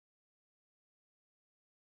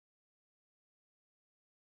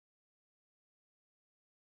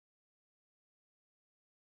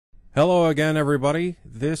Hello again, everybody.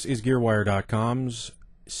 This is Gearwire.com's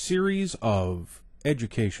series of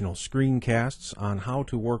educational screencasts on how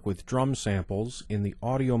to work with drum samples in the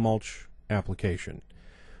Audiomulch application.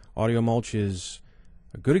 Audiomulch is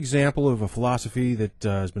a good example of a philosophy that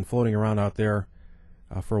has been floating around out there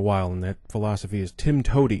for a while, and that philosophy is Tim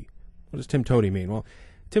Toady. What does Tim Toady mean? Well,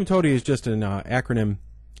 Tim Toady is just an acronym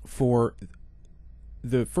for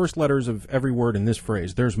the first letters of every word in this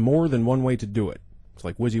phrase. There's more than one way to do it. It's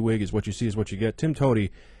like WYSIWYG is what you see is what you get. Tim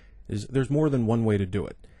Toady is there's more than one way to do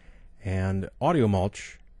it. And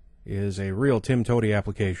Audiomulch is a real Tim Toady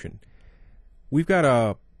application. We've got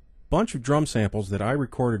a bunch of drum samples that I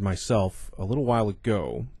recorded myself a little while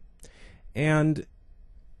ago. And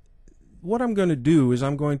what I'm going to do is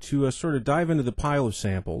I'm going to sort of dive into the pile of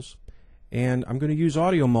samples, and I'm going to use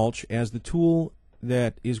Audiomulch as the tool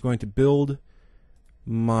that is going to build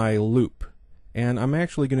my loop. And I'm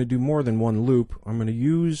actually going to do more than one loop. I'm going to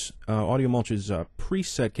use Audiomulch's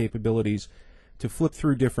preset capabilities to flip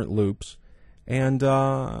through different loops. And,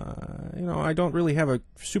 I don't really have a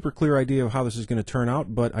super clear idea of how this is going to turn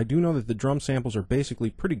out, but I do know that the drum samples are basically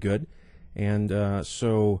pretty good. And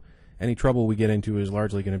so any trouble we get into is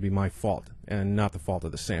largely going to be my fault and not the fault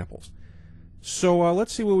of the samples. So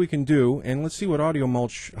let's see what we can do, and let's see what how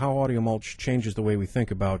Audiomulch changes the way we think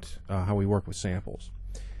about how we work with samples.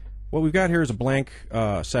 What we've got here is a blank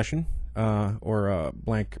session, or a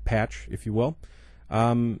blank patch, if you will.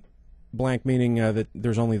 Blank meaning that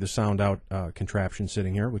there's only the sound out contraption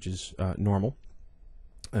sitting here, which is normal.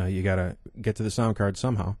 You got to get to the sound card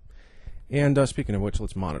somehow. And speaking of which,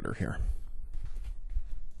 let's monitor here.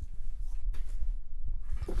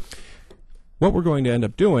 What we're going to end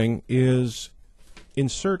up doing is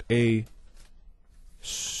insert a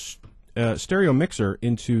stereo mixer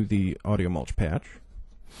into the Audiomulch patch.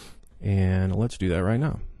 And let's do that right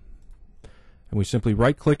now. And we simply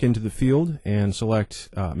right-click into the field and select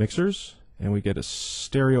mixers, and we get a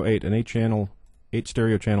stereo 8, an 8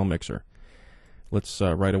 stereo channel mixer. Let's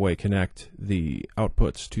right away connect the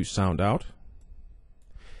outputs to sound out.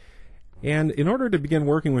 And in order to begin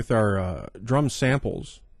working with our drum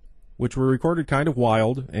samples, which were recorded kind of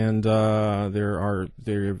wild, and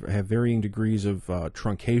they have varying degrees of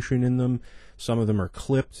truncation in them. Some of them are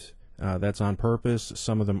clipped. That's on purpose.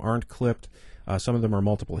 Some of them aren't clipped. Some of them are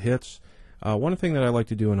multiple hits. One thing that I like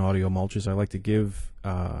to do in Audiomulch is I like to give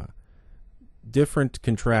different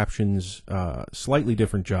contraptions slightly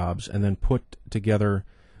different jobs, and then put together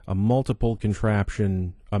a mix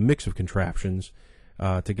of contraptions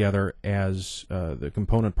together as the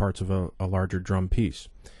component parts of a larger drum piece.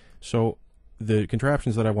 So the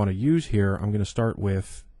contraptions that I want to use here, I'm going to start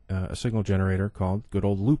with a signal generator called good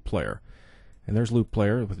old Loop Player. And there's Loop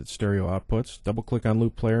Player with its stereo outputs. Double click on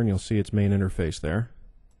Loop Player and you'll see its main interface there.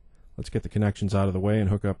 Let's get the connections out of the way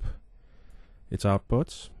and hook up its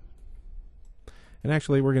outputs. And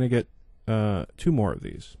actually we're going to get 2 more of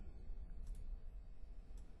these.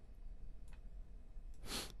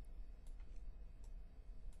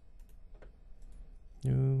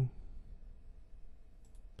 Having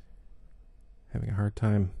a hard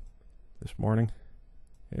time this morning.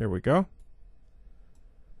 There we go.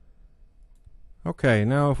 Okay,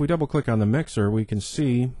 now if we double click on the mixer, we can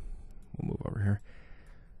see, we'll move over here,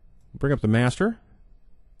 bring up the master,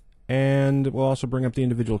 and we'll also bring up the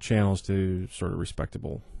individual channels to sort of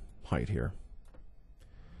respectable height here.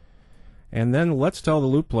 And then let's tell the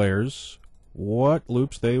loop players what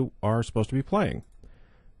loops they are supposed to be playing.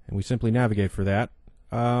 And we simply navigate for that.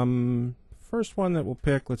 First one that we'll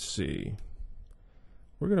pick, let's see.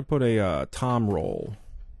 We're going to put a tom roll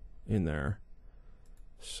in there.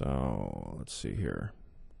 So let's see here.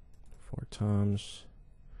 4 toms.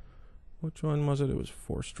 Which one was it? It was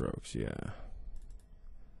 4 strokes, yeah.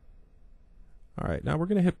 Alright, now we're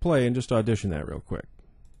going to hit play and just audition that real quick.